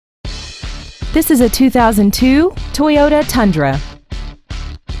This is a 2002 Toyota Tundra.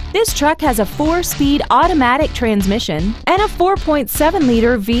 This truck has a 4-speed automatic transmission and a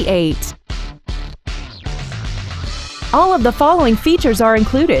 4.7-liter V8. All of the following features are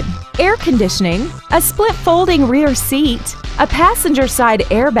included: air conditioning, a split folding rear seat, a passenger side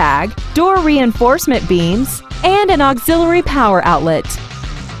airbag, door reinforcement beams, and an auxiliary power outlet.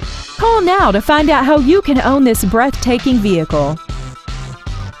 Call now to find out how you can own this breathtaking vehicle.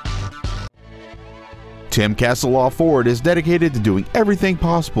 Tim Castellaw Ford is dedicated to doing everything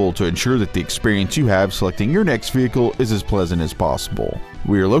possible to ensure that the experience you have selecting your next vehicle is as pleasant as possible.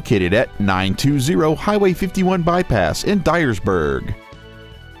 We are located at 920 Highway 51 Bypass in Dyersburg.